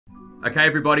Okay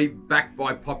everybody, back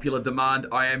by popular demand,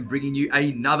 I am bringing you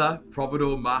another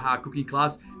Providoor Maha cooking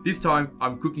class. This time,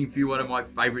 I'm cooking for you one of my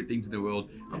favorite things in the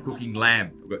world. I'm cooking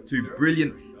lamb. I've got two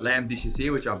brilliant lamb dishes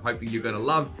here, which I'm hoping you're gonna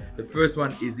love. The first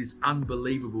one is this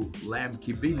unbelievable lamb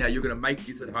kibbeh. Now you're gonna make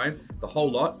this at home, the whole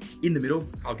lot. In the middle,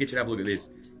 I'll get you to have a look at this.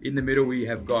 In the middle, we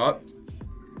have got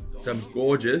some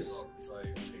gorgeous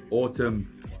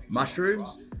autumn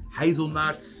mushrooms,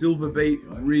 hazelnuts, silver beet,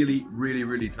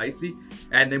 really tasty.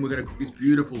 And then we're gonna cook this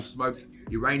beautiful smoked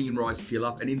Iranian rice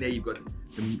pilaf, and in there you've got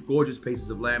some gorgeous pieces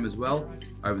of lamb as well.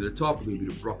 Over the top, a little bit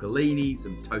of broccolini,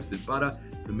 some toasted butter,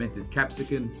 fermented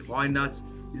capsicum, pine nuts.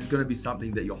 This is gonna be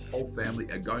something that your whole family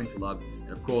are going to love. And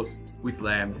of course, with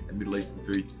lamb and Middle Eastern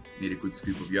food, you need a good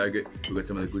scoop of yogurt. We've got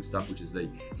some of the good stuff, which is the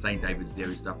St. David's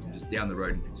Dairy stuff from just down the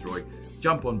road in Fitzroy.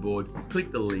 Jump on board,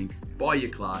 click the link, buy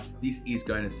your class. This is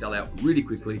going to sell out really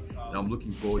quickly, and I'm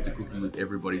looking forward to cooking with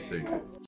everybody soon.